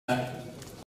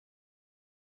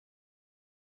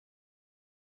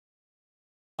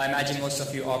I imagine most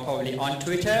of you are probably on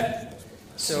Twitter,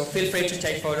 so feel free to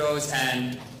take photos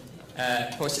and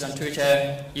post it on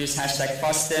Twitter. Use hashtag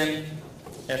FOSDEM,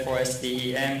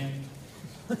 FOSDEM.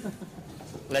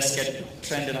 Let's get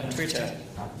trending on Twitter.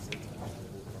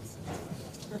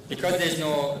 Because there's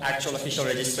no actual official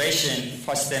registration,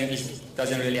 FOSDEM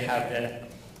doesn't really have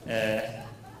a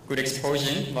good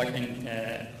exposure like in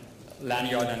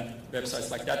lanyard and websites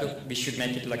like that. We should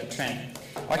make it like a trend.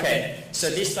 Okay, so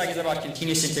this talk is about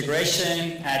continuous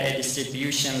integration at a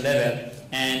distribution level.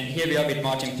 And here we are with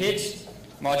Martin Pitt.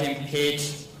 Martin Pitt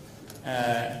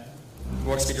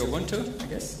works with Ubuntu, I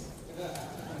guess.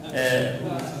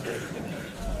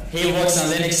 He works on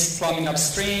Linux plumbing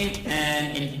upstream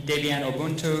and in Debian,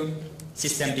 Ubuntu,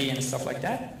 systemd and stuff like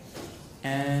that.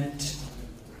 And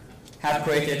have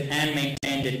created and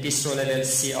maintained the distro level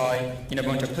CI in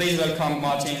Ubuntu. Please welcome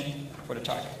Martin for the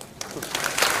talk.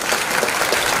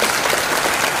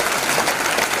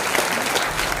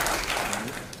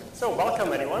 So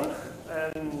welcome everyone.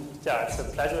 Yeah, it's a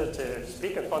pleasure to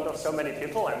speak in front of so many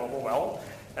people. I'm overwhelmed.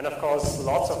 And of course,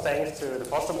 lots of thanks to the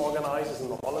FOSDEM organizers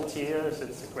and the volunteers.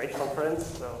 It's a great conference,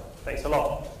 so thanks a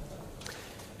lot.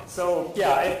 So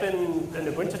yeah, I've been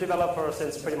an Ubuntu developer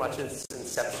since pretty much its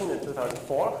inception in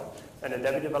 2004, and a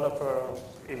Debian developer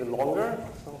even longer,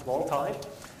 a long time.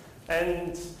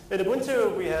 And in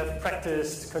Ubuntu, we have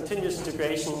practiced continuous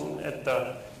integration at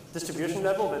the distribution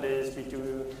level. That is, we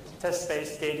do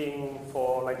test-based gating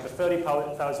for like the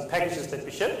 30,000 packages that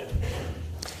we ship.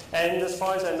 And as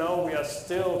far as I know, we are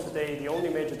still today the only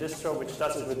major distro which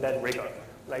does it with that rigor,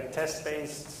 like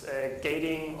test-based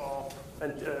gating of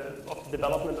the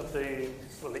development of the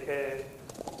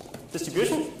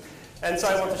distribution. And so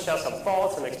I want to share some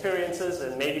thoughts and experiences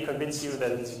and maybe convince you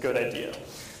that it's a good idea.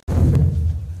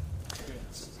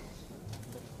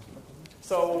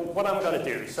 So what I'm going to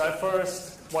do. So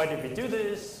first, why did we do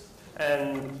this?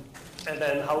 And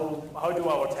then how do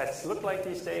our tests look like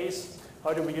these days?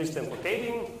 How do we use them for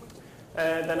gating?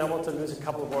 And then I want to lose a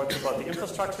couple of words about the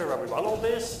infrastructure where we run all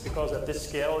this, because at this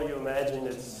scale, you imagine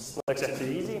it's not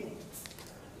exactly easy.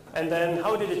 And then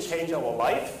how did it change our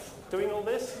life doing all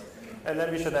this? And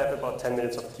then we should have about 10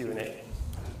 minutes of Q&A.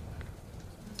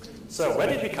 So where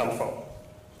did we come from?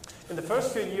 In the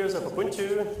first few years of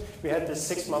Ubuntu, we had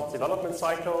this 6-month development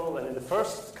cycle, and in the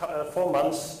first 4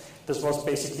 months, this was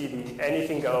basically the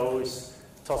anything goes,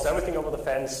 toss everything over the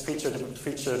fence, feature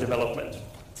development.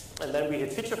 And then we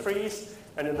hit feature freeze,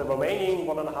 and in the remaining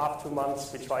 1.5 to 2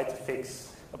 months, we tried to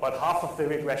fix about half of the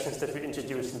regressions that we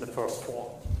introduced in the first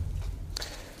 4.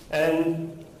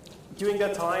 And during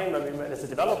that time, as a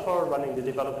developer running the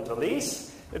development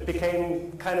release, it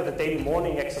became kind of a daily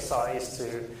morning exercise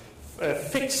to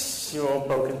fix your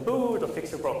broken boot, or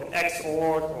fix your broken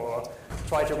Xorg, or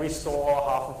try to restore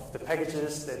half of the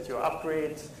packages that your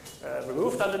upgrade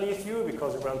removed underneath you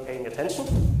because you weren't paying attention.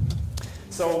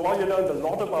 So while you learned a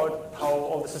lot about how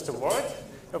all the system worked,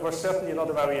 it was certainly not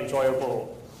a very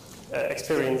enjoyable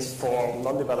experience for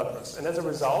non-developers. And as a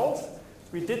result,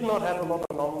 we did not have a lot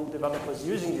of non-developers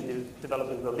using the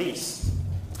development release.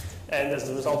 And as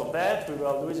a result of that, we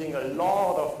were losing a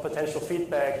lot of potential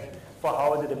feedback for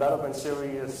how the development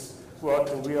series worked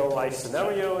in real-life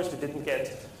scenarios. We didn't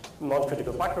get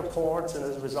non-critical bug reports, and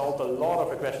as a result, a lot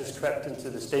of regressions crept into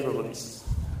the stable releases.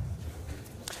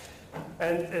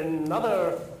 And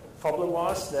another problem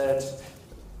was that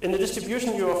in the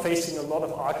distribution, you were facing a lot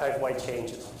of archive-wide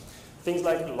changes. Things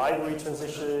like library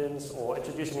transitions, or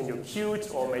introducing a new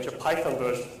Qt or major Python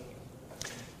version.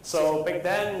 So back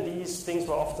then, these things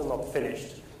were often not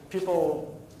finished.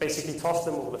 People basically tossed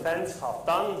them over the fence, half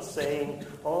done, saying,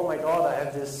 oh my God, I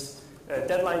have this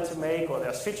deadline to make, or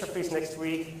there's feature freeze next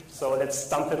week, so let's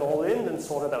dump it all in and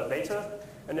sort it out later.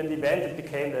 And in the end, it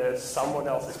became someone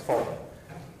else's problem.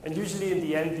 And usually in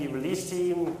the end, the release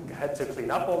team had to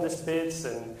clean up all these bits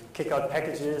and kick out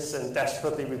packages and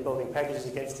desperately rebuilding packages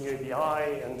against the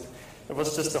API, and it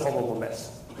was just a horrible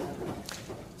mess.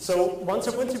 So once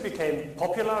Ubuntu became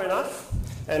popular enough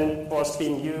and was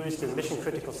being used in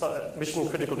mission-critical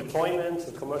deployments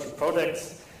and commercial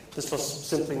projects, this was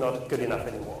simply not good enough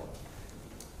anymore.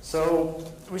 So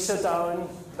we set down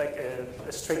like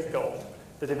a strict goal.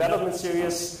 The development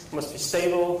series must be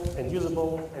stable and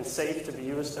usable and safe to be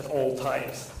used at all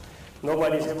times.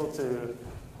 Nobody's able to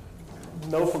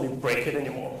knowfully break it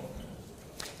anymore.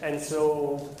 And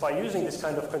so by using this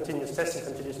kind of continuous testing,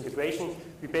 continuous integration,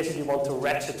 we basically want to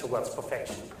ratchet towards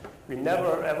perfection. We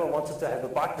never ever wanted to have a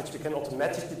bug which we can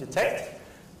automatically detect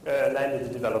land in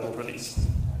the development release.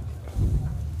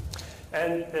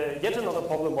 And yet another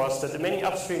problem was that many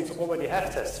upstreams already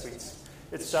have test suites.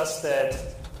 It's just that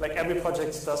like every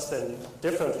project does them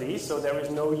differently, so there is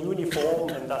no uniform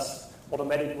and thus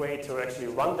automatic way to actually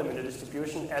run them in the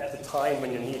distribution at the time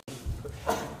when you need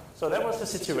it. So that was the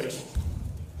situation.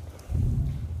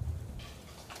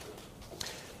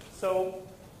 So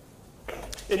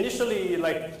initially,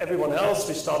 like everyone else,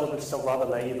 we started with some rather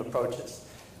naive approaches.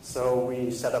 So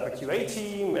we set up a QA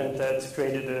team, and that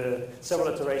created several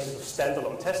iterations of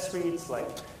standalone test suites, like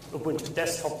Ubuntu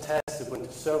desktop tests,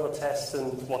 Ubuntu server tests,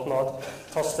 and whatnot.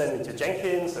 Tossed them into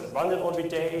Jenkins and run it every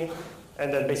day,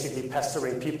 and then basically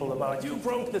pestering people about, you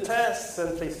broke the tests,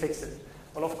 and please fix it.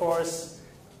 Well, of course,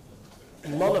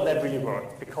 none of that really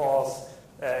worked, because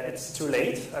it's too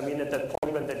late. I mean, at that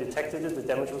point when they detected it, the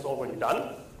damage was already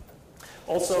done.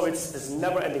 Also, it's this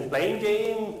never-ending blame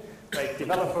game, like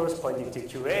developers pointing to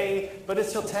QA, but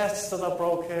it's your tests that are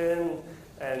broken,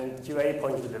 and QA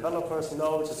pointing to developers,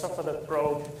 no, it's the software that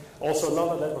broke. Also, none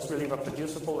of that was really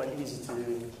reproducible and easy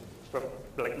to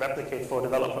replicate for a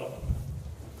developer.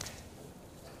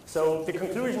 So the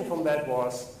conclusion from that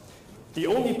was, the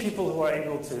only people who are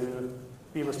able to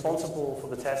be responsible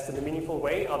for the test in a meaningful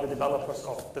way are the developers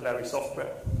of the very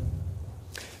software.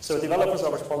 So developers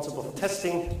are responsible for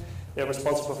testing, they're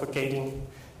responsible for gating,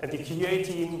 and the QA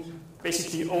team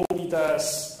basically only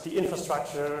does the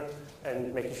infrastructure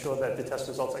and making sure that the test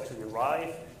results actually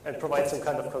arrive and provide some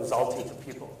kind of consulting to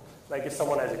people. Like if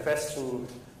someone has a question,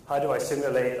 how do I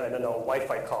simulate, I don't know, a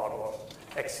Wi-Fi card or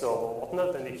Excel or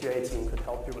whatnot, then the QA team could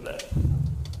help you with that.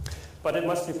 But it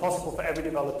must be possible for every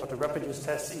developer to reproduce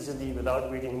tests easily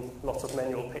without reading lots of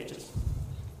manual pages.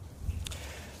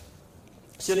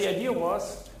 So the idea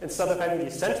was, instead of having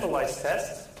these centralized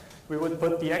tests, we would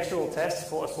put the actual tests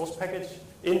for a source package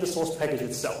in the source package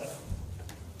itself,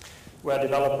 where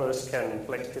developers can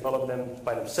develop them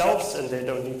by themselves and they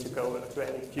don't need to go through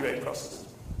any QA process.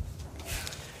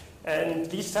 And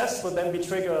these tests would then be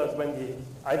triggered when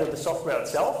either the software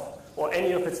itself or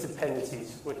any of its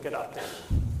dependencies would get updated.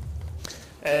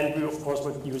 And we, of course,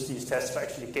 would use these tests for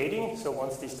actually gating, so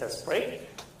once these tests break,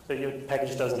 the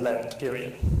package doesn't land,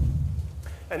 period.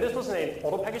 And this was named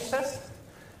auto package test.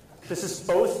 This is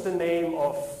both the name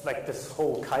of this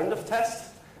whole kind of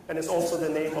test, and it's also the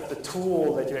name of the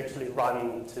tool that you actually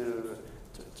run to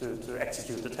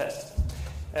execute the test.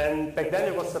 And back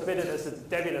then it was submitted as a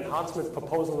Debian enhancement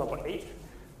proposal number 8,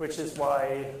 which is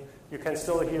why you can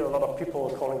still hear a lot of people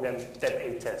calling them Deb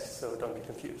 8 tests, so don't be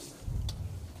confused.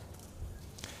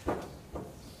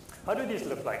 How do these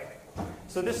look like?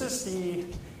 So this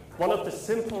is one of the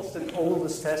simplest and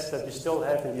oldest tests that we still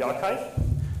have in the archive.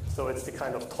 So it's the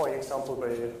kind of toy example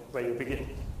where you begin.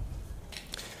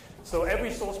 So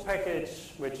every source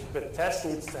package with test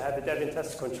needs to have a Debian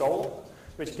test control,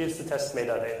 which gives the test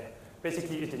metadata.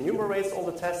 Basically, it enumerates all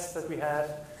the tests that we have,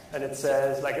 and it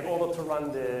says, in order to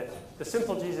run the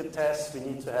simple gzip test, we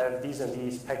need to have these and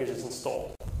these packages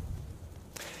installed.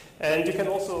 And you can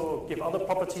also give other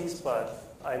properties,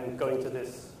 but I'm going to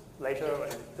this later,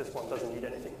 and this one doesn't need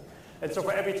anything. And so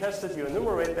for every test that you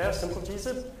enumerate there, simple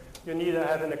gzip, you need to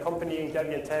have an accompanying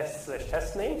Debian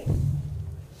test/test name.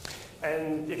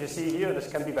 And if you see here,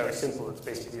 this can be very simple. It's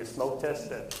basically a smoke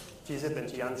test that gzip and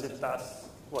gunzip does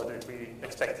what we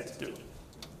expect it to do.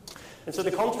 And so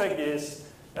the contract is,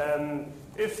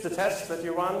 if the test that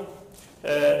you run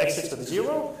exits with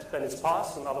 0, then it's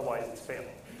passed, and otherwise it's failed.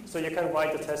 So you can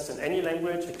write the test in any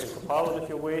language, you can compile it if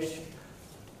you wish,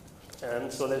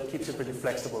 and so that keeps it pretty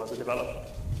flexible as a developer.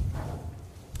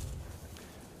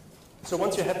 So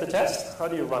once you have the test, how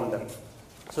do you run them?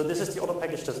 So this is the auto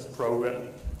package test program.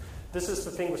 This is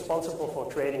the thing responsible for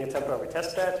creating a temporary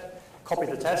test bed, copy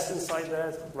the test inside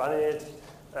that, run it,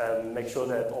 make sure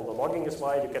that all the logging is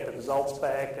right, you get the results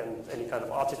back and any kind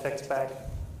of artifacts back.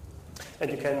 And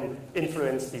you can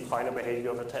influence the final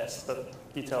behavior of the test, but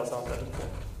details aren't that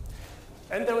important.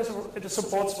 And it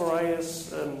supports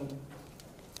various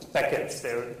backends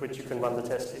there, which you can run the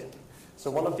test in.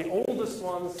 So one of the oldest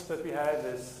ones that we have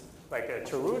is like a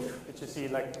torun, which you see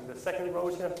in the second row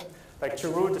here.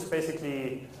 Torun is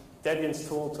basically Debian's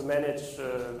tool to manage,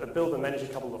 build and manage a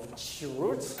couple of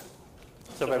chruds.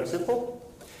 So very simple.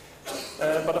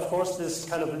 But of course, this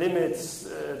kind of limits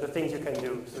the things you can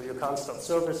do. So you can't start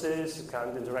services, you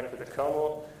can't interact with the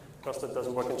kernel, because that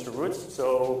doesn't work in chruds.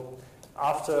 So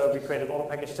after we created auto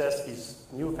package test, these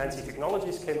new fancy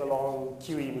technologies came along,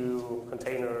 QEMU,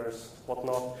 containers,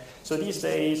 whatnot. So these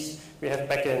days, we have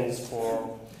backends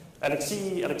for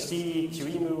LXC, LXD,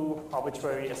 QEMU,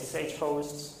 arbitrary SSH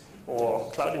hosts, or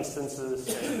cloud instances,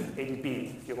 and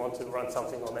ADB if you want to run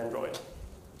something on Android.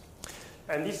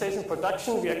 And these days in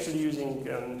production, we're actually using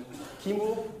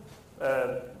QEMU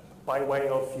by way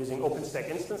of using OpenStack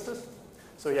instances.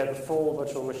 So you have a full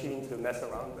virtual machine to mess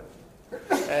around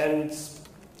with. And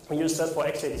we use that for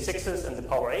x86s and the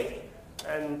Power 8.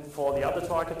 And for the other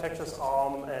two architectures,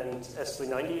 ARM and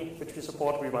S390, which we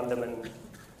support, we run them in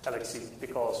LXC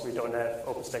because we don't have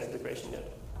OpenStack integration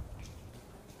yet.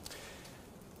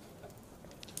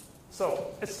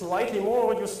 So a slightly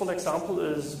more useful example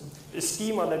is a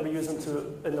schema that we use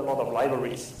in a lot of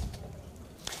libraries.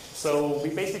 So we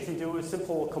basically do a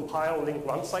simple compile, link,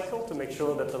 run cycle to make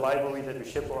sure that the library that we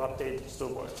ship or update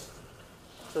still works.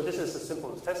 So this is a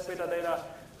simple test metadata.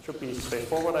 Should be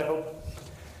straightforward, I hope.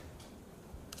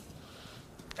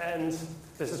 And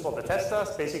this is what the test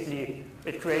does. Basically,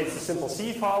 it creates a simple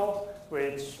C file,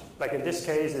 which, like in this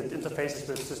case, it interfaces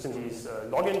with systemd's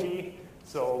login.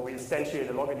 So we instantiate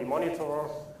a login monitor,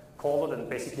 call it, and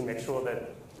basically make sure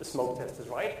that the smoke test is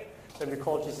right. Then we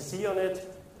call GCC on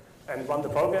it and run the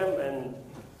program, and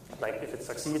like if it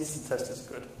succeeds, the test is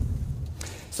good.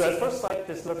 So at first sight,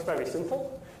 this looks very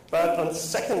simple, but on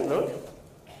second look,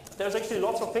 there's actually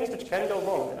lots of things which can go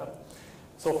wrong. Yeah?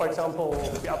 So for example,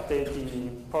 we update the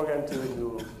program to a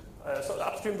new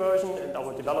upstream version, and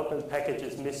our development package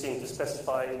is missing to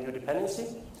specify a new dependency.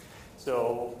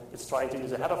 So it's trying to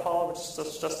use a header file, which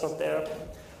is just not there.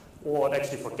 Or it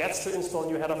actually forgets to install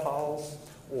new header files.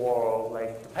 Or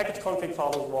like the package config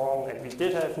file is wrong, and we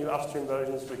did have new upstream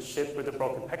versions which ship with a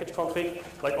broken package config.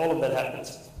 Like all of that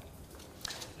happens.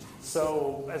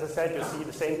 So as I said, you'll see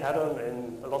the same pattern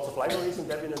in lots of libraries in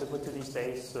Debian and Ubuntu these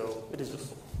days, so it is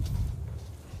useful.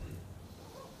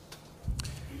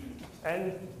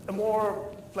 And a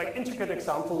more like intricate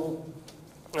example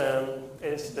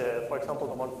is, for example,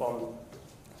 the one from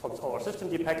our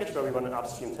systemd package where we run an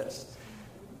upstream test.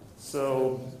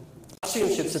 So upstream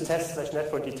ships a test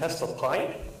 /networkd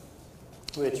test.py,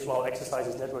 which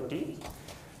exercises networkd.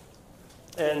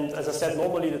 And as I said,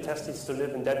 normally the test needs to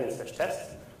live in Debian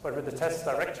 /test, but with the test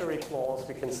directory clause,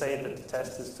 we can say that the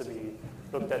test is to be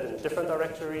looked at in a different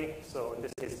directory. So in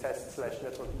this case, test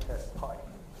 /networkd test.py.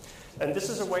 And this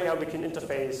is a way how we can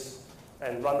interface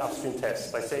and run upstream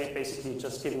tests by basically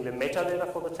just giving the metadata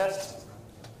for the test,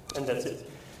 and that's it.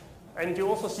 And you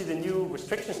also see the new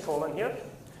restrictions colon here.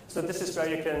 So this is where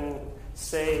you can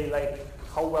say like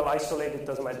how well isolated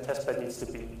does my testbed needs to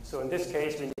be. So in this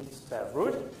case, we need to have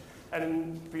root,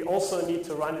 and we also need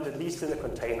to run it at least in a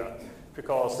container,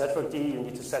 because networkd you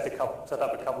need to set up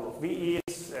a couple of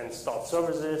VEs and start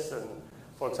services, and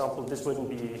for example, this wouldn't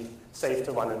be safe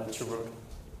to run in root.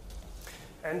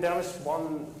 And there is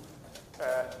one,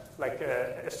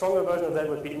 a stronger version of that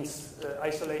would be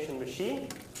isolation machine,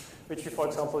 which we, for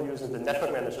example, use in the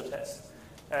network manager test.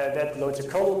 That loads a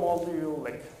kernel module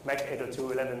like Mac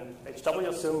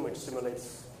 802.11HWSIM, which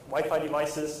simulates Wi-Fi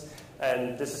devices,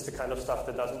 and this is the kind of stuff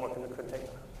that doesn't work in the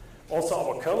container. Also,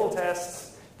 our kernel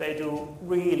tests, they do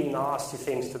really nasty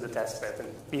things to the testbed and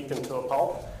beat them to a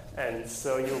pulp, and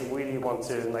so you really want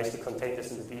to nicely contain this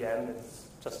in the VM. It's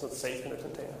just not safe in a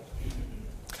container.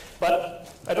 But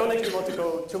I don't actually want to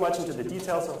go too much into the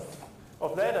details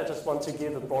of that. I just want to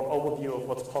give a broad overview of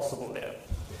what's possible there.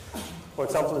 For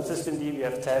example, in systemd, we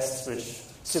have tests which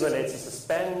simulates a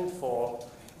suspend for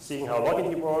seeing how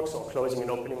login works, or closing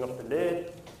and opening of the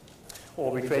lid.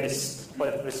 Or we create with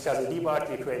SCSI debug,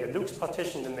 we create a Lux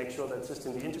partition and make sure that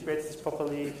systemd integrates this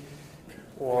properly.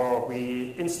 Or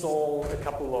we install a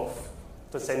couple of,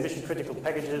 let's say, mission-critical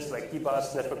packages like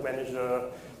dbus, network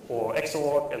manager, or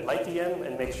XORG and LightDM,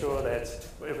 and make sure that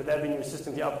with every new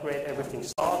systemd upgrade, everything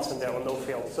starts and there are no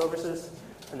failed services,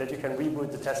 and that you can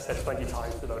reboot the testbed 20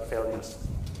 times without failures.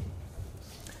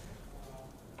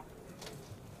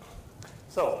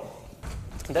 So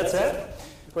that's it.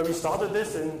 When we started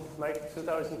this in like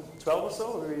 2012 or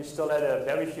so, we still had a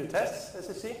very few tests, as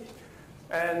you see.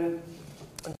 And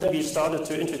then we started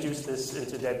to introduce this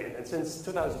into Debian. And since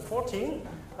 2014,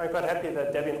 I'm quite happy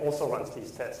that Debian also runs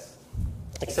these tests,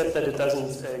 except that it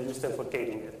doesn't use them for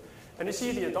gating it. And you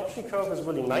see the adoption curve is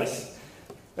really nice.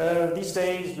 These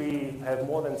days, we have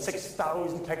more than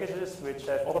 6,000 packages which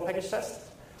have auto package tests.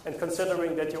 And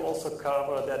considering that you also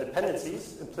cover their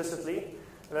dependencies implicitly,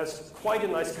 that's quite a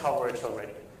nice coverage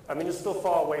already. I mean, it's still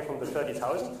far away from the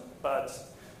 30,000, but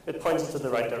it points into the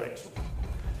right direction.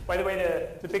 By the way,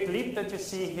 the big leap that you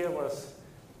see here was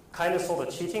kind of sort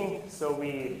of cheating. So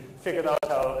we figured out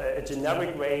how a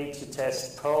generic way to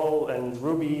test Perl and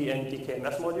Ruby and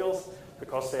DKMS modules,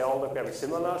 because they all look very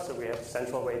similar, so we have a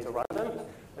central way to run them.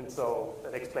 And so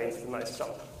that explains the nice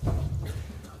jump.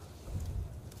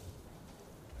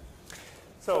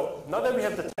 So now that we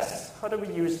have the tests, how do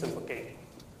we use them for gating?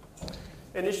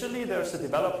 Initially, there's a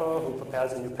developer who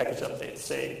prepares a new package update,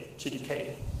 say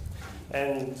GDK.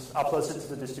 and uploads it to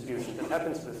the distribution. That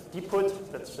happens with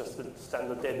dput. That's just the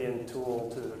standard Debian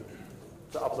tool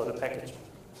to upload a package.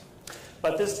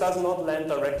 But this does not land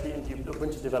directly in the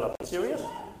Ubuntu development series,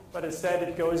 but instead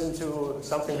it goes into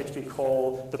something which we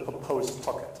call the proposed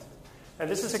pocket. And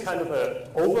this is a kind of an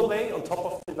overlay on top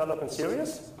of the development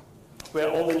series, where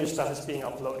all the new stuff is being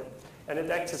uploaded. And it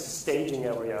acts as a staging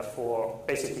area for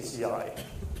basically CI.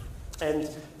 And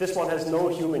this one has no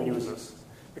human users,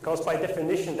 because by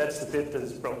definition, that's the bit that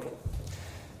is broken.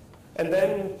 And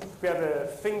then we have a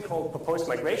thing called proposed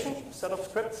migration set of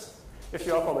scripts. If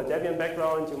you are from a Debian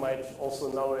background, you might also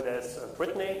know it as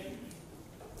Britney.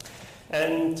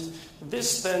 And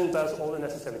this then does all the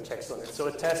necessary checks on it. So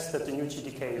it tests that the new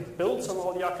GTK builds on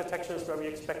all the architectures where we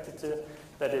expect it to,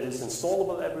 that it is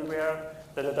installable everywhere,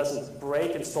 that it doesn't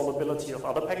break installability of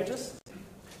other packages.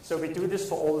 So we do this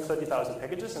for all the 30,000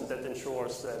 packages, and that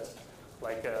ensures that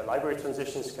library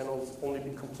transitions can only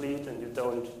be complete and you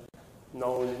don't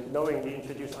knowingly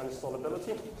introduce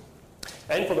uninstallability.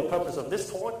 And for the purpose of this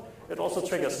talk, it also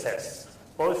triggers tests,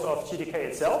 both of GTK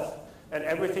itself and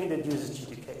everything that uses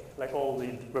GTK, like all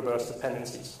the reverse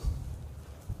dependencies.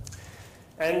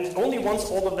 And only once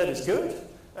all of that is good,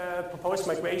 proposed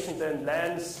migration then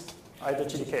lands either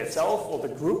GTK itself or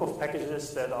the group of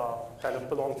packages that are kind of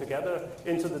belong together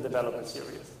into the development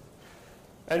series.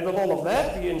 And with all of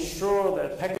that, we ensure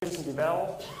that packages in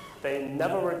devel, they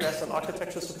never regress on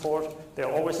architecture support, they're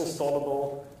always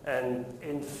installable, and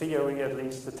in theory at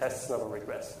least, the tests never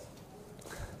regress.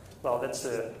 Well, that's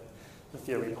the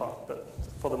theory part, but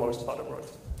for the most part it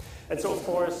works. And so of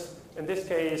course, in this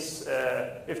case,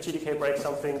 if GTK breaks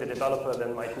something, the developer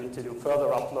then might need to do further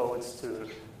uploads to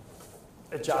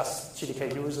adjust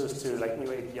GTK users to like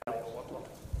new API or whatnot.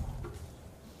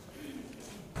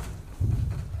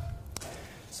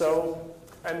 So,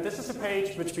 and this is a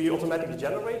page which we automatically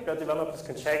generate where developers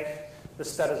can check the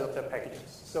status of their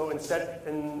packages. So instead,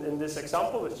 in this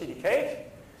example with GTK,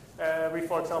 we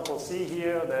for example see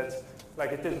here that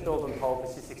like it didn't build on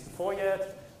PowerPC 64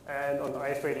 yet, and on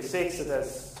IF86 it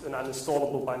has an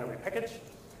uninstallable binary package,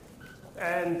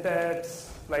 and that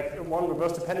like one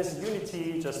reverse dependency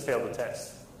Unity just failed the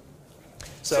test.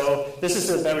 So this is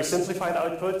a very simplified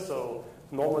output. So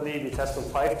normally we test on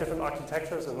 5 different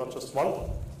architectures and not just one.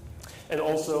 And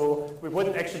also we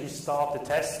wouldn't actually start the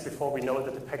test before we know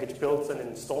that the package builds and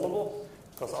is installable,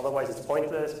 because otherwise it's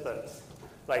pointless, but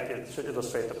like it should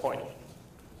illustrate the point.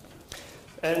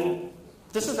 And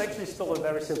this is actually still a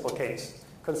very simple case.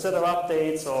 Consider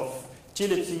updates of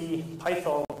glibc,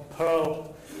 Python,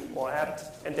 Perl, or apt,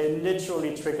 and they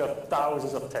literally trigger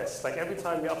thousands of tests. Like every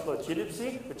time we upload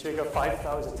glibc, we trigger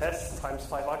 5,000 tests times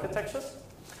 5 architectures.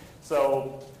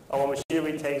 So our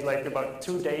machinery takes like about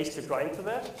 2 days to grind to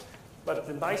that. But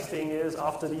the nice thing is,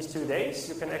 after these 2 days,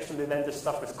 you can actually land this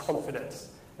stuff with confidence,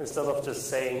 instead of just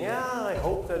saying, yeah, I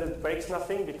hope that it breaks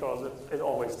nothing, because it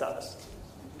always does.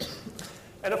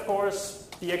 And of course,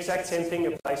 the exact same thing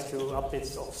applies to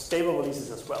updates of stable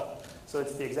releases as well. So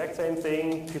it's the exact same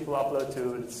thing. People upload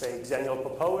to, say, Xenial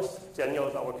proposed. Xenial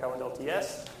is our current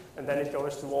LTS. And then it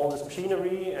goes to all this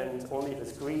machinery, and only if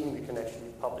it's green, we can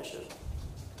actually publish it.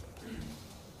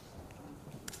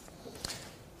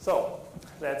 So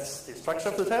that's the structure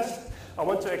of the test. I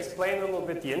want to explain a little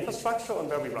bit the infrastructure and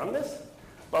where we run this,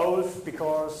 both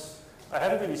because I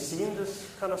haven't really seen this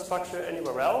kind of structure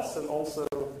anywhere else, and also,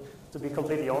 to be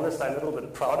completely honest, I'm a little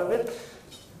bit proud of it.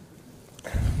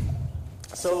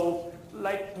 So,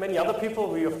 like many other people,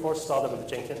 we of course started with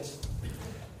Jenkins.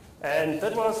 And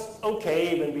that was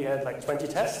okay when we had like 20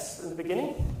 tests in the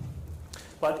beginning.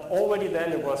 But already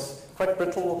then it was quite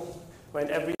brittle. When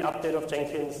every update of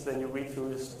Jenkins, then you read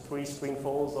through 3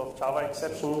 screenfuls of Java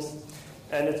exceptions.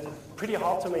 And it's pretty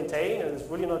hard to maintain, and it's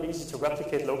really not easy to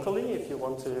replicate locally if you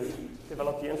want to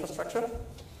develop the infrastructure.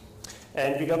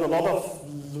 And we got a lot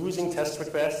of losing test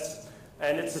requests,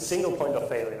 and it's a single point of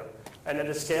failure. And at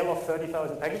a scale of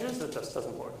 30,000 packages, it just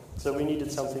doesn't work. So we needed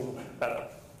something better.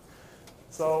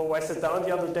 So I sat down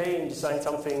the other day and designed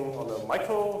something on a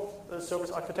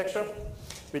microservice architecture,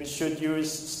 which should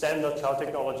use standard cloud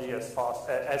technology as far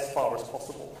as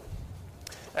possible.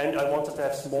 And I wanted to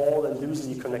have small and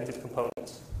loosely connected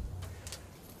components.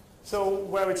 So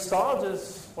where it starts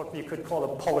is what we could call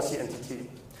a policy entity.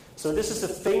 So this is a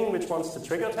thing which wants to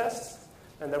trigger tests,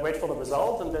 and then wait for the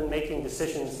result, and then making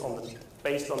decisions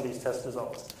based on these test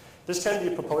results. This can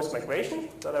be a proposed migration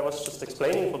that I was just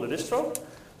explaining for the distro,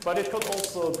 but it could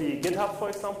also be GitHub, for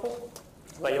example,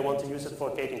 where you want to use it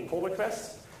for gating pull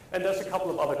requests. And there's a couple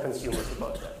of other consumers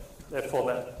about that, for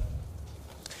that.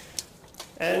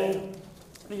 And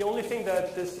the only thing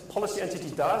that this policy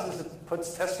entity does is it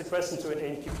puts test requests into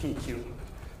an NPP queue.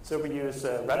 So we use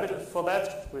Rabbit for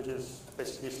that, which is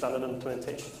basically standard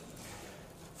implementation.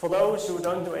 For those who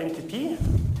don't know NPP,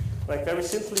 like very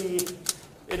simply,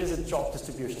 it is a job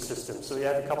distribution system. So you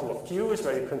have a couple of queues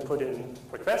where you can put in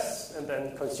requests, and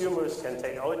then consumers can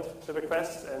take out the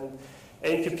requests. And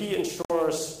NPP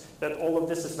ensures that all of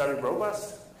this is very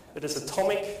robust. It is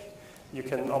atomic. You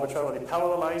can arbitrarily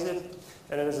parallelize it,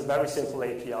 and it is a very simple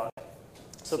API.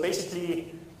 So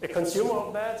basically, a consumer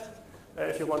of that,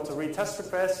 if you want to read test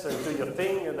requests and do your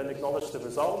thing and then acknowledge the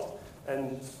result,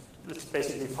 and it's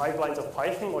basically 5 lines of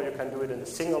Python, or you can do it in a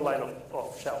single line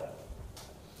of shell.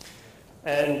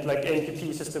 And like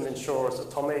NPP system ensures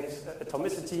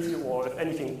atomicity, or if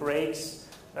anything breaks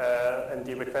and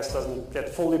the request doesn't get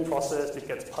fully processed, it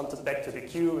gets punted back to the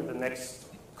queue, and the next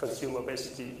consumer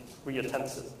basically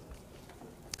reattempts it.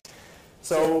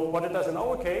 So what it does in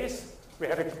our case, we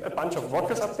have a bunch of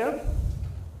workers up there,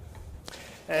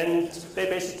 and they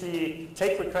basically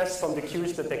take requests from the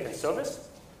queues that they can service.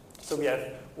 So we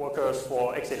have workers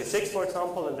for x86, for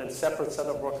example, and then separate set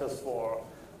of workers for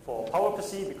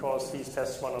PowerPC, because these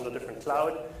tests run on a different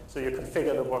cloud. So you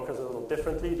configure the workers a little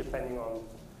differently depending on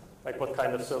like what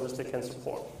kind of service they can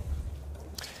support.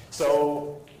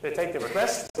 So they take the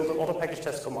request, build an auto package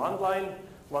test command line,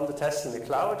 run the test in the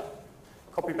cloud,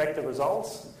 copy back the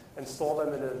results, and store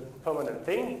them in a permanent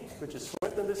thing, which is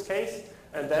Swift in this case,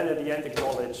 and then at the end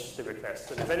acknowledge the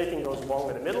request. And if anything goes wrong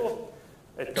in the middle,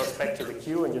 it goes back to the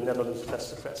queue, and you never lose a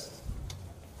test request.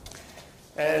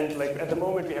 And like at the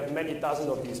moment, we have many dozen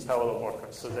of these parallel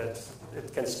workers, so that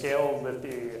it can scale with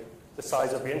the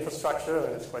size of the infrastructure,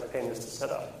 and it's quite painless to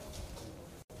set up.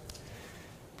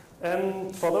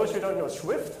 And for those who don't know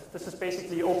Swift, this is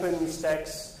basically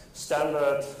OpenStack's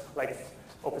standard, like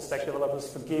OpenStack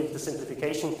developers forgive the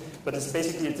simplification, but it's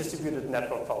basically a distributed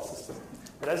network file system.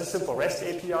 It has a simple REST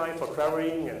API for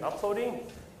querying and uploading,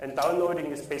 and downloading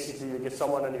is basically you give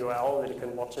someone an URL and you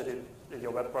can watch it in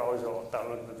your web browser, or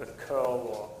download it with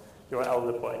curl or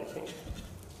URL or anything.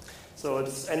 So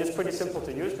it's pretty simple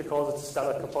to use because it's a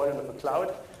standard component of the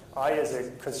cloud. I, as a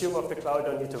consumer of the cloud,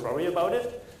 don't need to worry about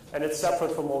it, and it's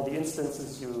separate from all the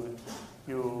instances you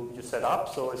set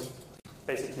up. So it's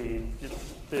basically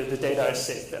the data is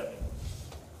safe there.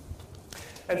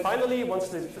 And finally, once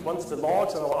the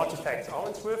logs and our artifacts are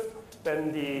in Swift,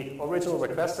 then the original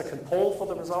requester can poll for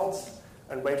the results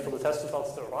and wait for the test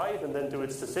results to arrive, and then do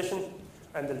its decision,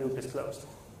 and the loop is closed.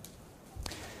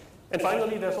 And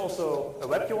finally, there's also a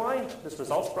web UI, this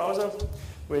results browser,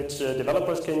 which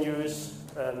developers can use.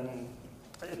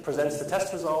 It presents the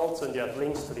test results, and you have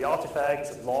links to the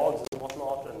artifacts and logs and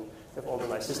whatnot, and you have all the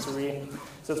nice history.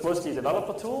 So it's mostly a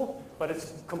developer tool, but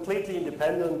it's completely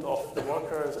independent of the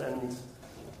workers and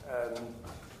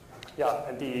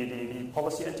the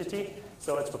policy entity.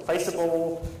 So it's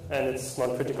replaceable, and it's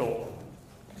non-critical.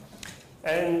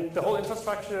 And the whole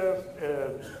infrastructure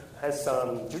has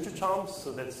some Juju charms,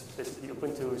 so that's basically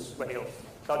Ubuntu's way of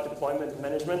cloud deployment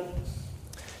management.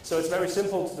 So it's very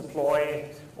simple to deploy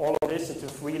all of this into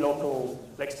 3 local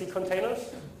LXD containers.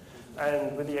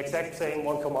 And with the exact same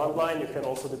one command line, you can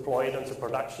also deploy it into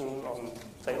production on,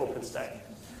 say, OpenStack.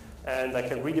 And I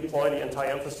can redeploy the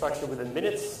entire infrastructure within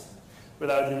minutes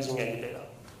without losing any data.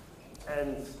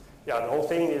 And yeah, the whole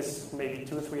thing is maybe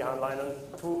 200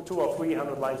 or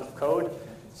 300 lines of code,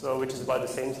 so which is about the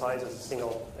same size as a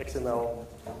single XML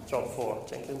job for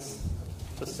Jenkins,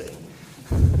 just saying.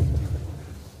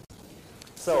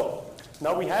 So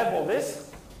now we have all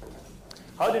this.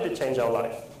 How did it change our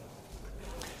life?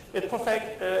 It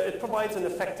provides an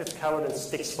effective carrot and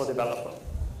sticks for developer.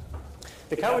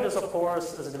 The carrot is, of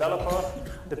course, as a developer,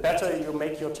 the better you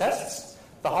make your tests,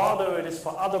 the harder it is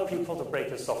for other people to break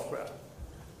the software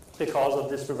because of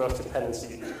this reverse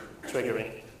dependency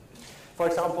triggering. For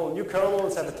example, new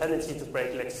kernels have a tendency to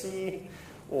break LXC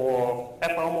or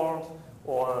AppArmor,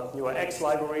 or newer X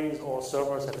libraries or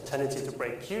servers have a tendency to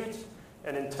break Qt,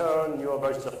 and in turn, newer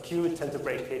versions of Qt tend to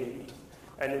break KDE.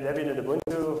 And in Debian and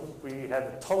Ubuntu, we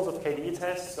have tons of KDE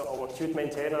tests, so our Qt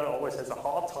maintainer always has a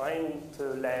hard time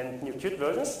to land new Qt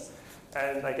versions,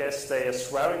 and I guess they are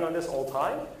swearing on this all the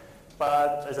time.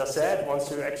 But as I said, once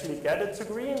you actually get it to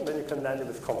green, then you can land it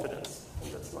with confidence,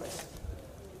 and that's nice.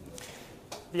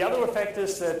 The other effect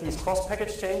is that these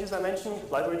cross-package changes I mentioned,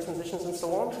 library transitions and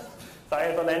so on, they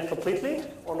either land completely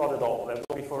or not at all. They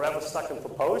will be forever stuck and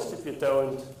proposed if you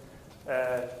don't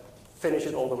finish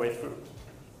it all the way through.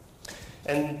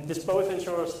 And this both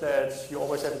ensures that you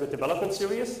always have a good development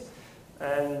series,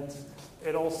 and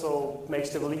it also makes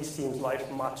the release team's life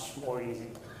much more easy.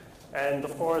 And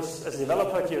of course, as a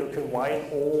developer, you can whine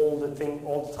all the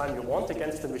time you want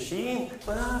against the machine.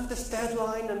 But I have this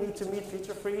deadline, I need to meet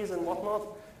feature freeze and whatnot.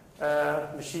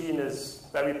 machine is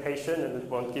very patient and it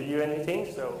won't give you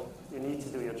anything, so you need to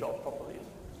do your job properly.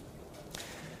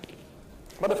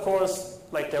 But of course,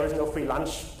 like there is no free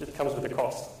lunch, it comes with a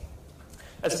cost.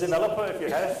 As a developer, if you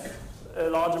have a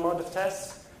large amount of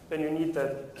tests, then you need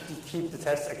to keep the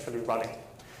tests actually running.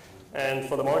 And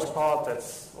for the most part,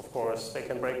 that's, of course, they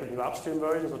can break with new upstream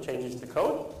versions or changes to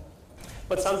code.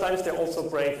 But sometimes they also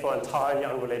break for entirely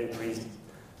unrelated reasons.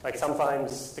 Like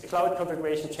sometimes the cloud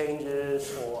configuration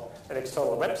changes, or an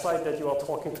external website that you are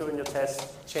talking to in your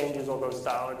test changes or goes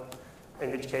down,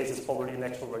 in which case it's probably an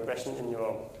actual regression in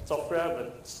your software,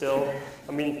 but still,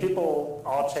 I mean, people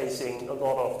are chasing a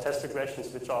lot of test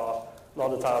regressions which are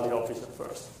not entirely obvious at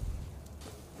first.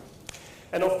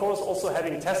 And of course, also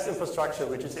having test infrastructure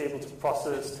which is able to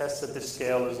process tests at this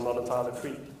scale is not entirely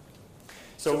free.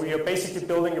 So we are basically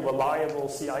building a reliable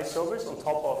CI service on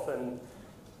top of an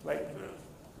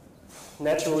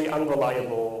naturally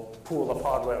unreliable pool of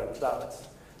hardware and cloud.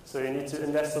 So you need to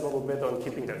invest a little bit on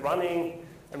keeping that running.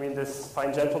 I mean, this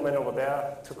fine gentleman over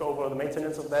there took over the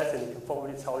maintenance of that, and he can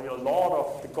probably tell you a lot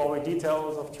of the gory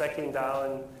details of tracking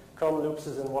down kernel loops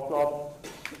and whatnot.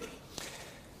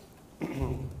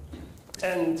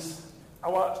 And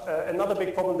another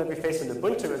big problem that we face in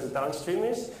Ubuntu as a downstream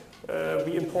is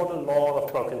we import a lot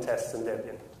of broken tests in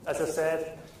Debian. As I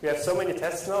said, we have so many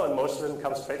tests now, and most of them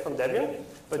come straight from Debian,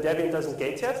 but Debian doesn't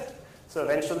gate yet, so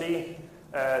eventually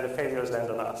the failures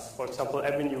land on us. For example,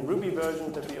 every new Ruby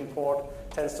version that we import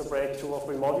tends to break 2 or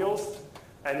 3 modules,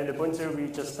 and in Ubuntu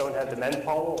we just don't have the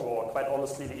manpower or, quite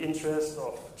honestly, the interest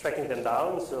of tracking them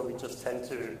down, so we just tend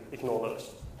to ignore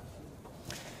those.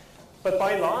 But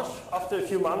by and large, after a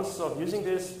few months of using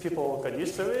this, people got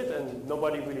used to it, and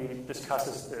nobody really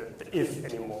discusses the if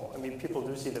anymore. I mean, people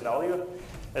do see the value.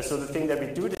 And so the thing that we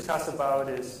do discuss about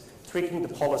is tweaking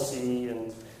the policy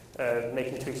and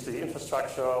making tweaks to the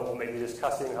infrastructure, or maybe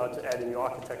discussing how to add a new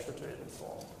architecture to it and so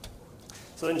on.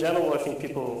 So in general, I think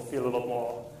people feel a lot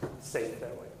more safe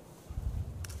that way.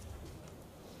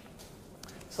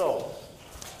 So,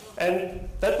 and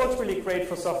that works really great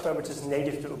for software which is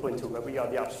native to Ubuntu, where we are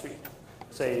the upstream.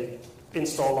 Say,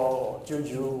 installer or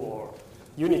Juju or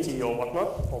Unity or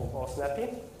whatnot, or Snappy.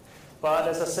 But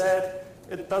as I said,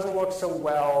 it doesn't work so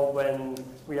well when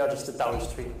we are just a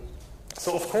downstream.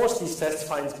 So of course these tests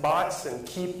find bugs and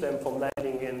keep them from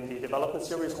landing in the development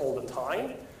series all the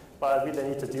time, but we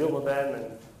then need to deal with them and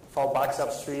file bugs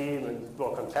upstream and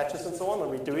work on patches and so on, and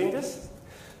we're doing this.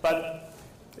 But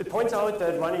it points out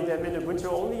that running them in Ubuntu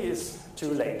only is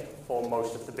too late for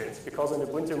most of the bits, because in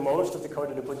Ubuntu, most of the code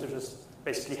in Ubuntu just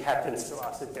basically happens to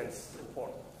us. It gets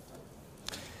important.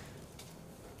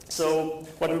 So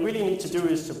what we really need to do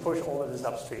is to push all of this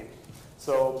upstream.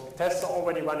 So tests are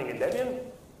already running in Debian.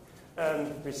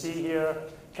 And we see here,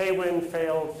 Kwin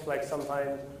failed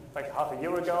sometime half a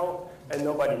year ago, and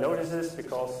nobody notices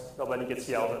because nobody gets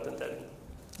yelled at in Debian.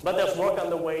 But there's work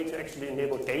underway to actually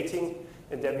enable gating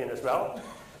in Debian as well.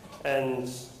 And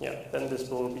yeah, then this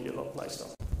will be a lot nicer.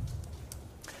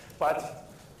 But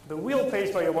the real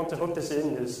place where you want to hook this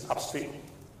in is upstream.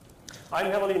 I'm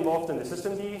heavily involved in the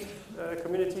systemd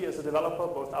community as a developer,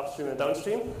 both upstream and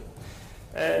downstream.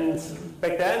 And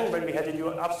back then, when we had a new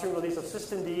upstream release of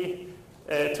systemd,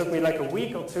 it took me like a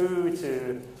week or 2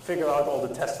 to figure out all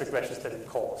the test regressions that it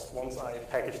caused once I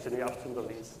packaged the new upstream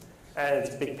release. And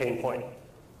it's a big pain point.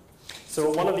 So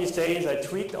one of these days, I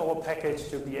tweaked our package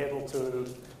to be able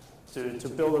to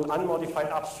build an unmodified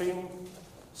upstream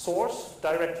source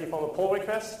directly from a pull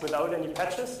request without any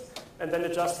patches, and then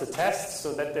adjust the tests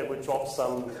so that they would drop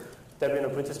some Debian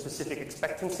Ubuntu specific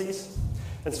expectancies,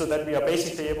 and so that we are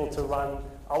basically able to run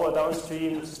our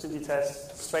downstream systemd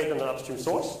tests straight on an upstream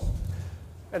source,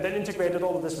 and then integrated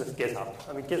all of this with GitHub.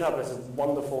 I mean, GitHub is a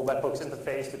wonderful webhooks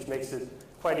interface which makes it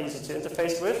quite easy to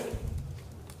interface with,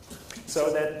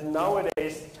 so that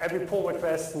nowadays every pull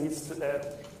request needs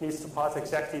to pass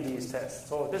exactly these tests.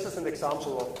 So this is an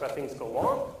example of where things go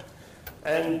wrong,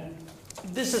 and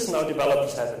this is now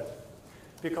developers heaven.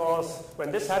 Because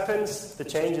when this happens, the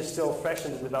change is still fresh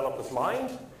in the developer's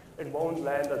mind. It won't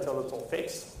land until it's all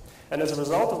fixed. And as a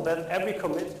result of that, every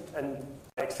commit and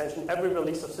by extension, every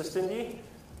release of systemd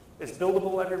is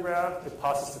buildable everywhere. It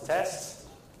passes the tests,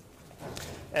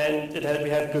 and we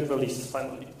have good releases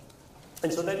finally.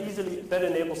 And so that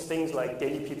enables things like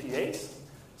daily PPAs.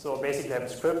 So basically, I have a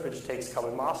script which takes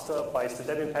common master, applies the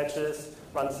Debian patches,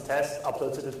 runs the test,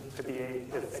 uploads it to the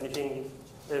PPA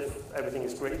if everything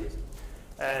is great.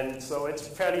 And so it's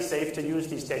fairly safe to use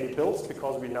these daily builds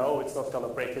because we know it's not going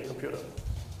to break the computer.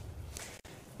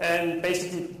 And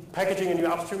basically, packaging a new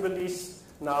upstream release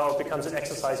now becomes an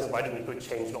exercise in writing a good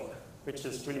changelog, which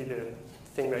is really the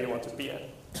thing where you want to be at.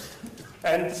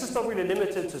 And this is not really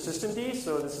limited to systemd,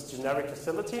 so this is generic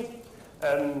facility.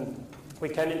 We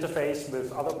can interface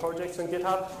with other projects on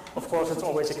GitHub. Of course, it's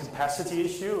always a capacity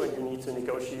issue, and you need to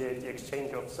negotiate the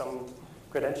exchange of some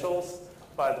credentials,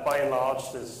 but by and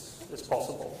large, this is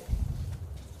possible.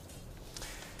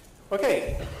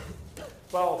 Okay,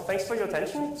 well, thanks for your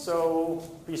attention. So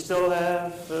we still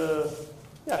have a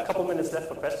couple minutes left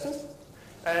for questions.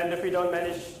 And if we don't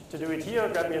manage to do it here,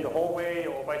 grab me in the hallway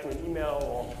or write me an email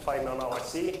or find me on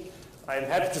RIC. I'm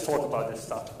happy to talk about this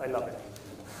stuff. I love it.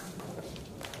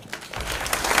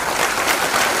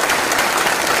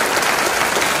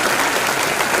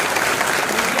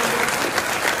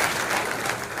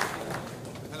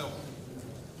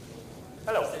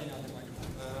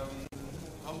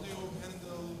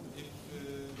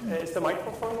 Is the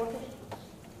microphone working?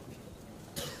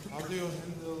 How do you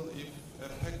handle if a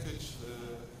package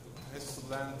has to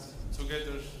land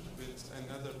together with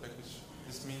another package?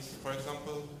 This means, for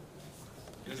example,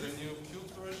 there's a new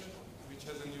Qt version which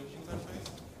has a new interface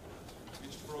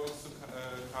which provides to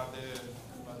KDE,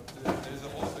 but there's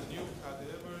also a new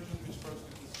KDE version which provides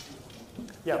to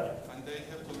Qt. Yeah. And they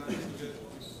have to land together.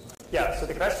 Yeah, so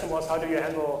the question was, how do you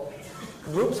handle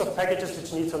groups of packages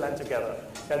which need to land together?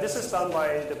 Now, this is done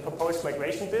by the proposed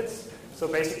migration bits. So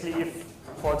basically, if,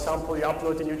 for example, you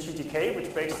upload a new GTK,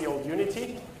 which breaks the old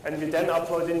Unity, and you then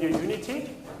upload a new Unity,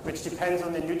 which depends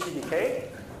on the new GTK,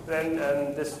 then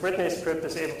this Britney script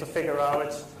is able to figure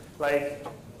out, like,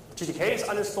 GTK is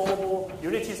uninstallable,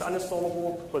 Unity is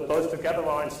uninstallable, but both together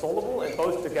are installable, and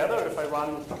both together, if I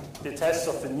run the tests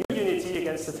of the new Unity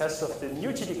against the tests of the new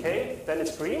GTK, then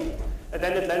it's green, and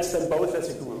then it lands them both as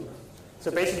a group.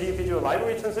 So basically, if you do a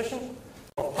library transition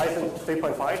of Python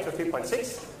 3.5 to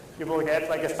 3.6, you will get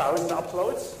like 1,000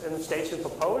 uploads in the stage you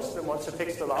proposed, and once you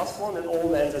fix the last one, it all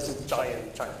lands as a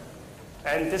giant chunk.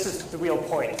 And this is the real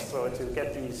point, so to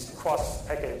get these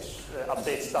cross-package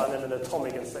updates done in an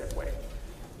atomic and safe way.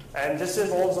 And this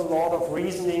involves a lot of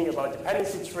reasoning about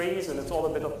dependency trees, and it's all a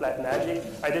bit of black magic.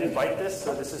 I didn't write this,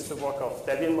 so this is the work of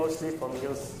Debian mostly from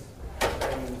Niels.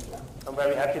 And I'm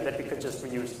very happy that we could just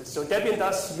reuse this. So Debian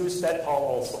does use that part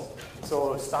also.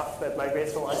 So stuff that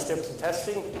migrates from unstable to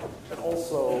testing, and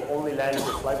also only lands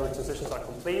if library transitions are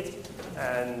complete,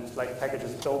 and like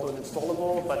packages built and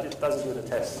installable, but it doesn't do the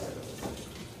test.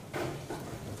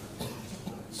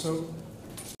 So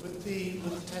with the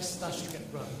tests that actually get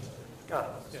run,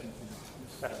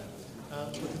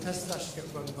 with the tests that actually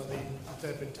get run by the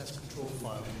Debian test control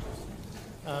file,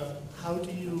 how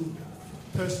do you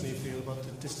personally feel about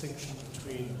the distinction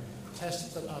between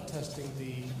tests that are testing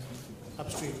the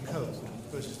upstream code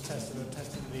versus tests that are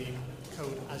testing the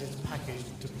code as it's packaged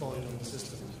and deployed on the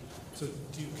system? So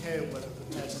do you care whether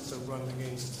the tests are run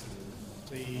against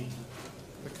the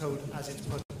code as it's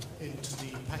put into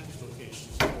the package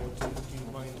locations, or do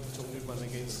you mind if it's only run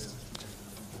against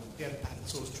the unpacked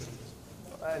source tree?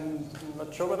 I'm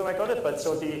not sure whether I got it, but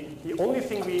so the only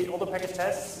thing all the package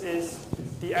tests is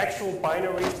the actual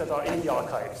binaries that are in the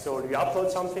archive. So you upload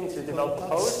something to develop a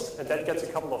post, and that gets a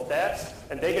couple of dabs,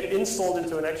 and they get installed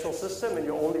into an actual system, and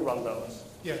you only run those.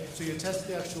 Yeah, so you test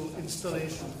the actual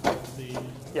installation of the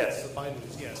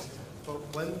binaries, yes. But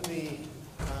when the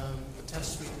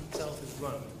test suite itself is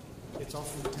run, it's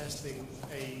often testing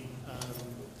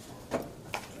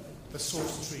the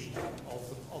source tree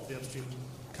of the upstream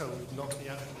code, not the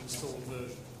actual installed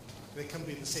version. They can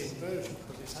be the same version,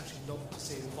 but it's actually not the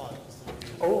same files.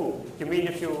 Oh, you mean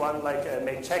if you run like a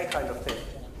make check kind of thing?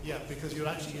 Yeah, because you're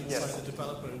actually inside the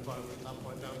developer environment at that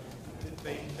point. Now,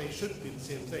 they should be the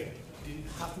same thing. You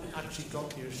haven't actually got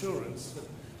the assurance that,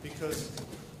 because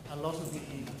a lot of the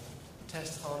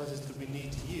test harnesses that we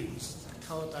need to use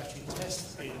can't actually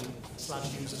test in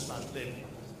 /user/lib.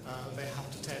 They have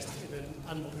to test in an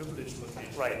unprivileged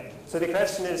location. Right. So the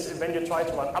question is, when you try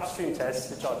to run upstream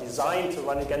tests, which are designed to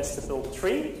run against the build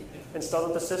tree instead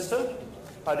of the system,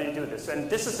 how do you do this? And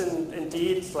this is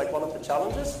indeed like one of the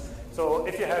challenges. So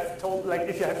if you have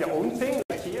if you have your own thing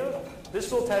like here,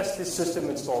 this will test the system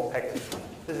installed package.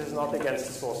 This is not against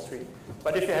the source tree.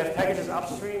 But if you have packages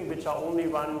upstream which are only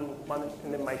run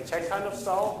in the make check kind of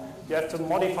style, you have to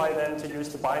modify them to use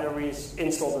the binaries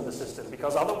installed in the system,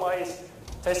 because otherwise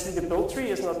testing the build tree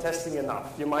is not testing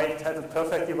enough. You might have a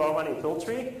perfectly well-running build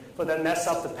tree, but then mess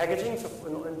up the packaging. So,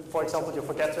 for example, you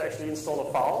forget to actually install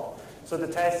a file. So the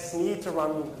tests need to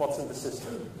run what's in the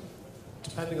system.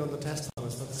 Depending on the test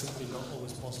harness, that's simply not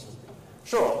always possible.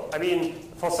 Sure. I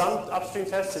mean, for some upstream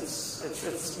tests,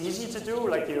 it's easy to do.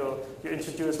 Like you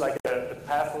introduce like a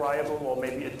path variable or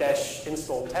maybe a dash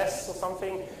install test or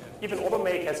something. Even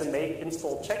Automake has a make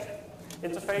install check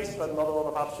interface, but not a lot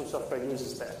of upstream software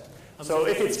uses that. So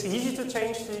if it's easy to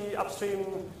change the upstream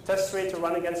test suite to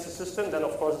run against the system, then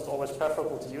of course it's always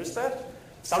preferable to use that.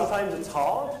 Sometimes it's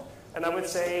hard, and I would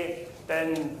say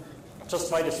then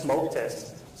just write a smoke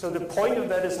test. So the point of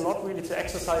that is not really to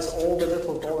exercise all the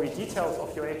little gory details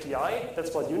of your API.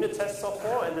 That's what unit tests are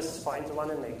for, and this is fine to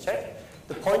run and make check.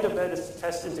 The point of that is to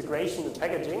test integration and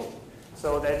packaging,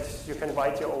 so that you can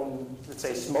write your own, let's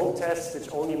say, smoke test, which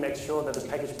only makes sure that the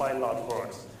package by and large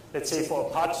works. Let's say for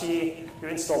Apache, you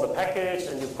install the package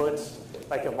and you put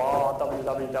like a var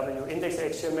www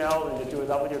index.html and you do a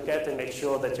wget and make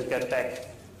sure that you get back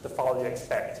the file you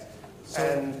expect. So,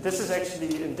 and this is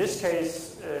actually, in this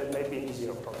case, maybe an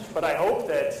easier approach. But I hope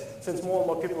that since more and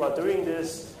more people are doing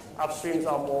this, upstreams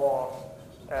are more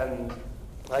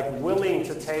willing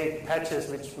to take patches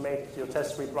which make your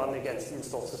test suite run against the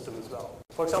install system as well.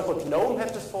 For example, GNOME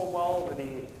has this for a while with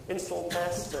the install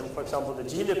test, and for example, the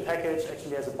glib package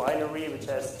actually has a binary which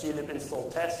has glib install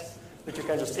test, which you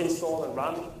can just install and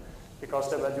run, because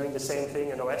they were doing the same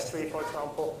thing in OS3, for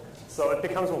example. So it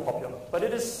becomes more popular. But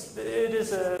it is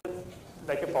a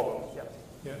problem, yeah.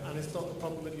 Yeah, and it's not the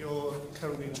problem that you're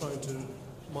currently trying to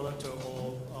monitor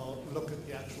or look at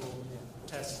the actual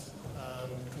test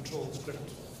control script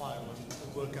file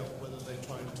and work out whether they're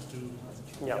trying to do.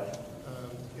 Yeah.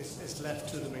 It's left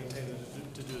to the maintainer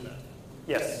to do that.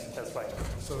 Yes, that's right.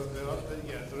 So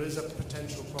there is a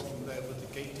potential problem there with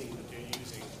the gating that you're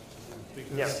using,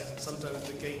 because sometimes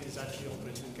the gate is actually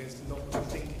operating against not what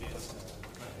you think it is.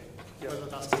 Whether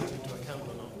that's taken into account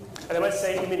or not. And I might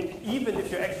say, even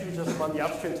if you actually just run the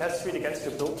upstream test suite against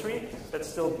your build tree, that's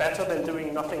still better than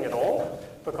doing nothing at all,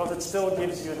 because it still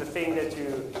gives you the thing that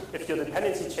if your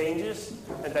dependency changes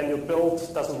and then your build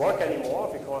doesn't work anymore,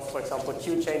 because, for example,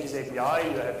 Q changes API,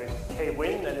 you have a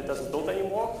kwin and it doesn't build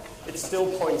anymore, it still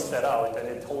points that out and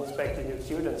it holds back the new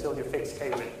queue until you fix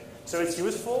kwin. So it's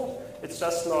useful, it's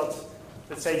just not,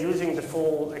 let's say, using the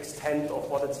full extent of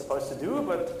what it's supposed to do,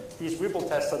 but these REPL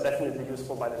tests are definitely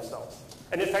useful by themselves.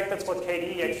 And in fact, that's what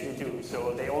KDE actually do.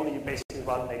 So they only basically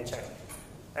run make check.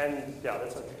 And yeah,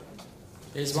 that's okay.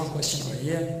 There's one question right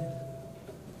here.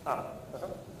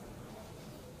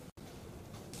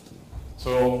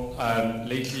 So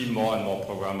lately, more and more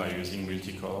programs are using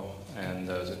multicore, and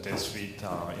the test suite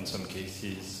are, in some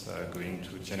cases, going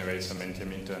to generate some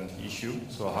intermittent issue.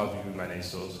 So how do you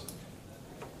manage those?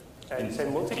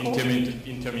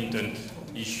 Intermittent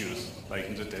issues, like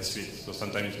in the test suite. So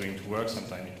sometimes it's going to work,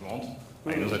 sometimes it won't.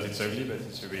 I know that it's ugly, but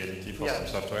it's a reality for some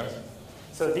software.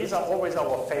 So these are always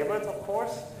our favorites, of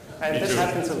course, and this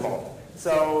happens a lot.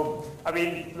 So,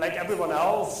 like everyone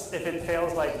else, if it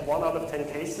fails like 1 out of 10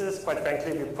 cases, quite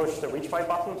frankly, we push the retry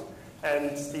button.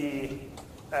 And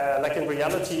like in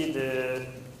reality, the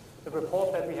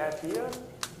report that we have here,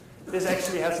 this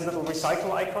actually has little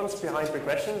recycle icons behind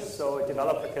regressions, so a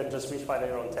developer can just retry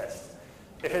their own test.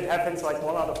 If it happens like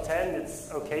 1 out of 10,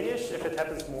 it's okay-ish. If it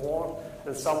happens more,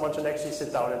 then someone should actually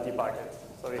sit down and debug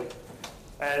it.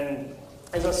 And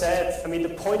as I said, the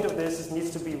point of this is it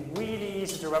needs to be really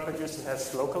easy to reproduce the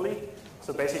tests locally.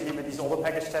 So basically with these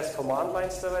overpackage test command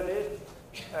lines that I did,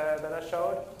 that I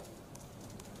showed,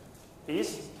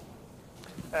 these.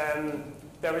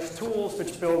 There is tools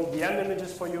which build VM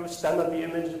images for you, standard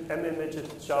VM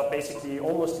images, which are basically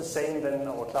almost the same than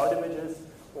our cloud images.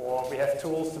 Or we have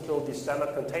tools to build these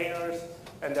standard containers,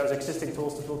 and there's existing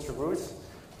tools to build routes.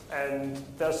 And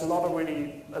there's not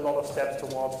really a lot of steps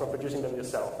towards reproducing them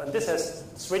yourself. And this has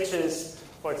switches,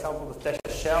 for example, with dash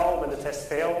shell. When the test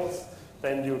fails,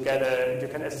 then you can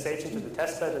SSH into the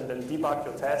testbed and then debug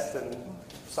your test and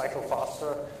cycle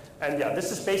faster. And yeah,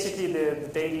 this is basically the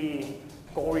daily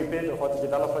gory bit of what the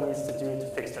developer needs to do to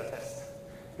fix their test,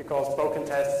 because broken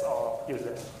tests are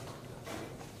useless.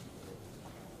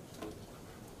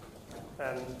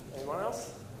 And anyone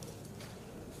else?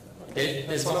 Okay,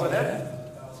 there's one over there.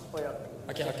 Oh yeah.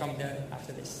 Okay, I'll come there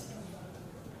after this.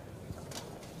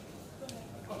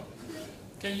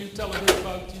 Can you tell a bit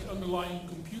about the underlying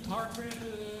compute hardware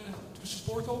to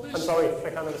support all this? I'm sorry, I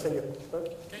can't understand you. Huh?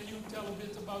 Can you tell a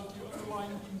bit about the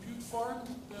underlying compute farm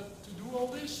to do all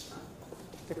this?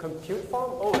 The compute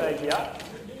farm? Oh, yeah.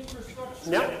 The infrastructure?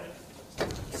 Yeah.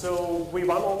 So we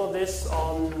run all of this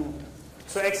on,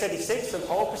 x86 and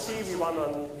PowerPC we run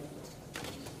on.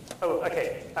 Oh,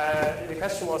 okay. The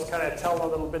question was, can I tell a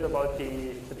little bit about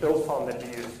the build farm that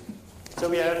we use? So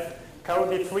we have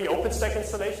currently 3 OpenStack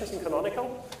installations in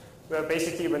Canonical, where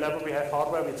basically whenever we have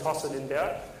hardware, we toss it in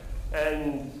there.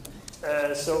 And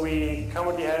so we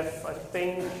currently have, I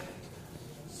think,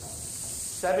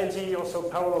 70 or so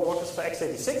parallel workers for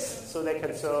x86, so they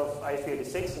can serve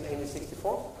IP86 and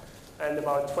AIM64, and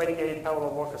about 28 parallel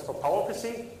workers for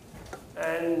PowerPC.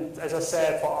 And as I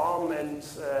said, for ARM and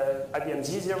IBM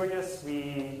Z series,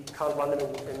 we can't run them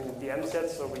in VMs yet,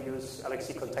 so we use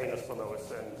LXC containers for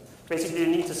those. And basically, you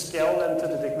need to scale them to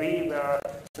the degree where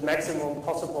the maximum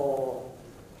possible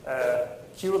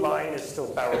queue line is still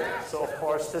parallel. So of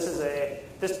course,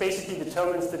 this basically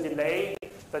determines the delay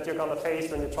that you're going to face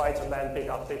when you try to land big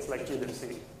updates like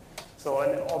glibc. So,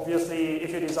 and obviously,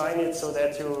 if you design it so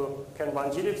that you can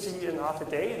run glibc in half a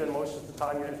day, then most of the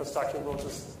time your infrastructure will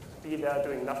just be there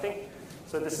doing nothing.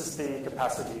 So this is the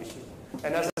capacity issue.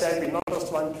 And as I said, we not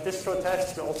just run distro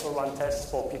tests, we also run tests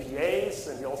for PPAs,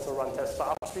 and we also run tests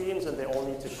for upstreams, and they all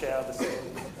need to share the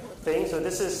same thing. So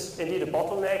this is indeed a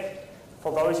bottleneck.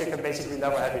 For those, you can basically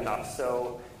never have enough.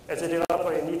 So as a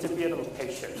developer, you need to be a little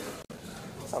patient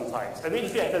sometimes. I mean,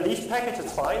 if you have a leaf package,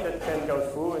 it's fine. That can go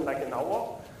through in like an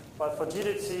hour. But for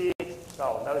glibc,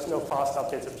 no, there is no fast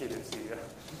updates of glibc.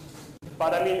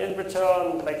 But I mean, in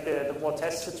return, like the more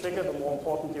tests you trigger, the more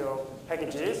important your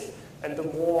package is, and the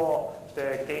more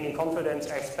the gaining confidence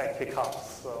aspect becomes.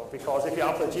 So, because if you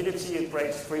upload glibc, it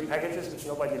breaks 3 packages, which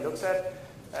nobody looks at,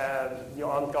 you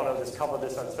aren't going to discover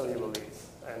this until you release.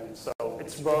 And so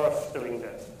it's worth doing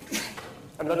that.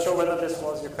 I'm not sure whether this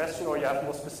was your question or you have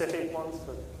more specific ones.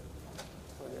 But,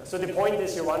 yeah. So the point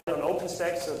is you run it on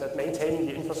OpenStack so that maintaining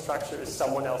the infrastructure is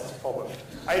someone else's problem.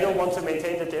 I don't want to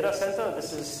maintain the data center.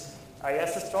 This is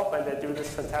IS's job, and they do this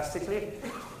fantastically.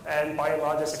 And by and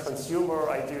large, as a consumer,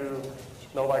 I do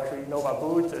Nova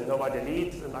boot and Nova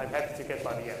delete, and I'm happy to get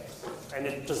my VMs. And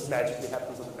it just magically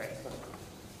happens on the back.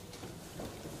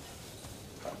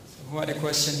 Who had a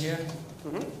question here?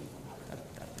 Mm-hmm.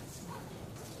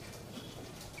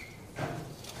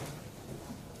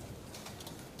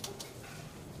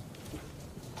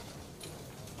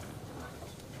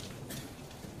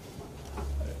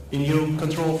 In your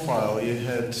control file, you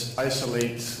had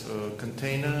isolation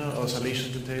container.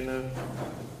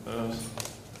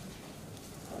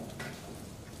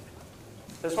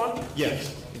 This one?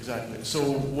 Yes, exactly.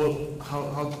 So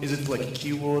how is it like a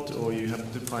keyword, or you have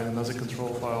to define another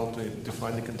control file to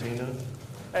define the container?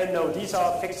 No, these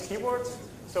are fixed keywords.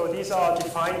 So these are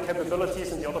defined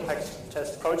capabilities in the other package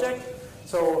test project.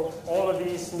 So all of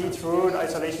these needs root,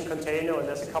 isolation container, and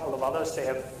there's a couple of others. They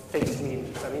have fixed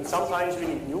meanings. I mean, sometimes we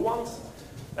need new ones.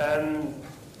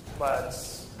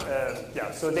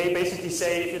 Yeah, so they basically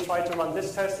say if you try to run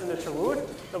this test in the root,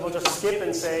 it will just skip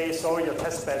and say, sorry, your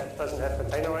test bed doesn't have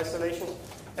container isolation.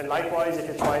 And likewise, if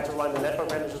you try to run the network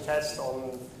manager test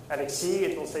on LXC,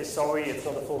 it will say, sorry, it's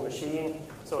not a full machine,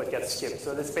 so it gets skipped.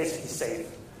 So it's basically safe.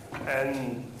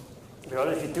 And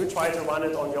because if you do try to run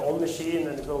it on your own machine,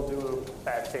 then it will do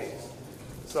bad things.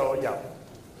 So yeah.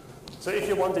 So if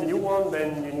you want a new one,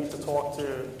 then you need to talk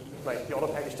to like the other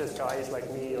package test guys like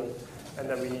me, and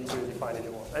then we need to define a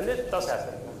new one. And it does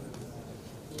happen.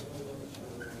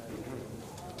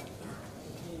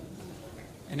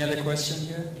 Any other question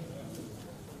here?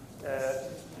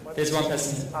 What? There's one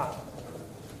person.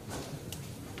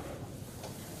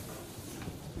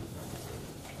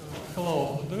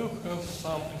 Hello, do you have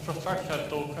some infrastructure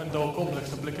to handle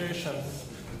complex applications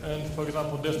and, for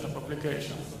example, desktop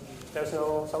applications? There's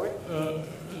no, sorry?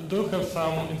 Do you have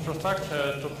some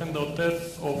infrastructure to handle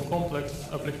tests of complex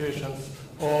applications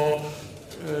or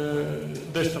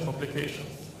desktop applications,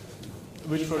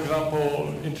 which, for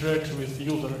example, interact with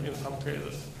user in some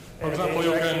cases? For example,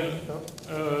 you can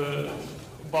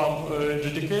bump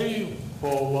GTK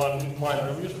for one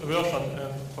minor version,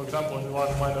 and for example, in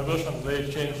one minor version, they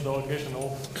change the location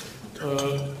of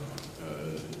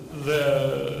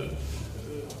the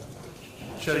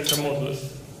character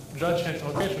modules. Just change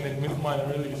location in minor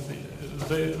release.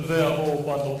 They are all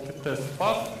bundled test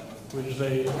path, which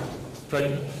they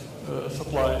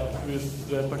supply with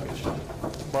the package.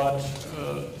 But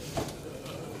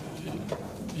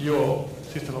your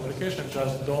system application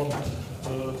just don't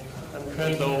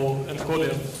handle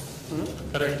encoding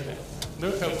correctly. Do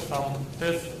you have some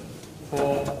tests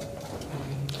for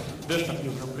desktop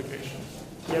user applications?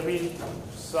 Yeah,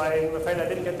 so I'm afraid I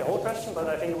didn't get the whole question, but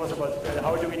I think it was about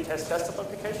how do we test desktop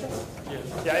applications?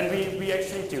 Yes. Yeah, and we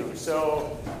actually do.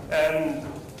 So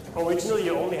originally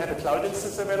you only had a cloud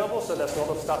instance available, so there's a lot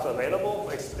of stuff available.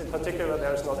 In particular,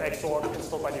 there's not Xorg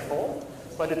installed by default.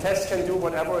 But the test can do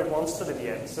whatever it wants to the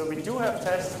VM. So we do have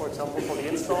tests, for example, for the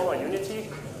installer Unity,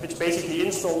 which basically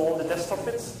install all the desktop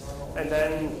bits and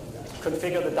then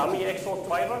configure the dummy Xorg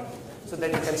driver. So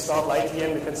then you can start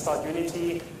LightVM, you can start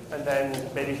Unity, and then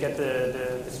maybe get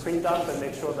the screen dump and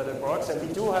make sure that it works. And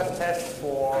we do have tests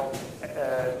for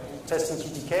testing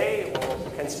GTK, or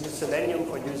you can use Selenium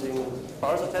for using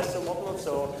browser tests and whatnot.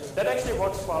 So that actually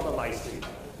works rather nicely.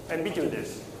 And we do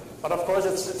this. But of course,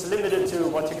 it's limited to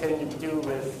what you can do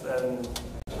with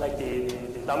like the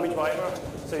dummy driver.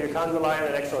 So you can't rely on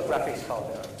an actual graphics card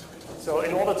there. So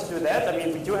in order to do that, I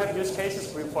mean, we do have use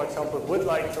cases. We, for example, would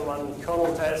like to run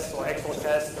kernel tests or actual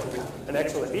tests on an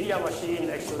actual NVIDIA machine,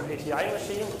 actual ATI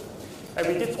machine. And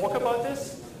we did talk about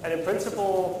this. And in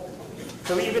principle,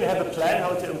 so we even have a plan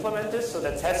how to implement this so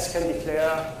that tests can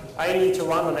declare, I need to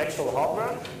run on actual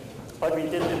hardware. But we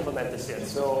didn't implement this yet.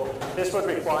 So this would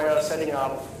require setting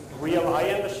up real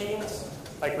IM machines,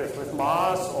 like with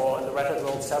Mars or in the Red Hat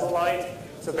World satellite.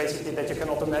 So basically that you can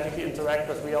automatically interact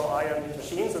with real IM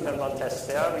machines and then run tests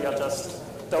there. We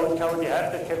don't currently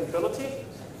have that capability,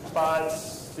 but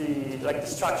the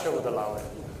structure would allow it.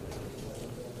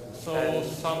 So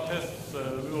some tests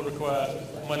will require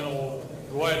manual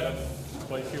guidance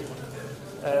by human.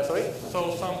 Sorry?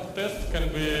 So some tests can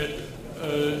be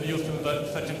used in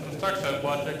such infrastructure,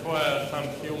 but require some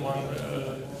human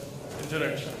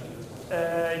interaction.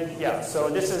 Yeah, so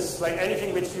this is like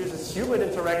anything which uses human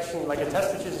interaction, like a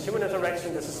test which uses human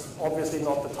interaction, this is obviously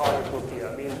not the target group here.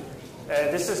 I mean,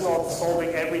 this is not solving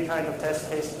every kind of test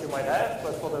case that you might have,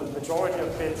 but for the majority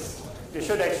of bits, you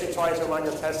should actually try to run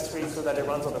your test suite so that it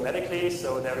runs automatically.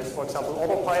 So there is, for example,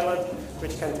 Autopilot,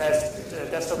 which can test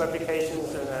desktop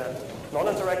applications in a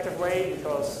non-interactive way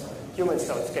because humans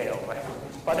don't scale, right?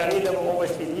 But I mean, there will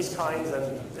always be these kinds,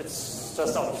 and it's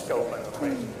just out of scope, I'm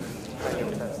afraid.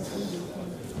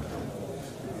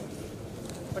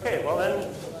 Okay, well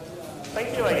then,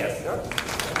 thank you, I guess. Yeah?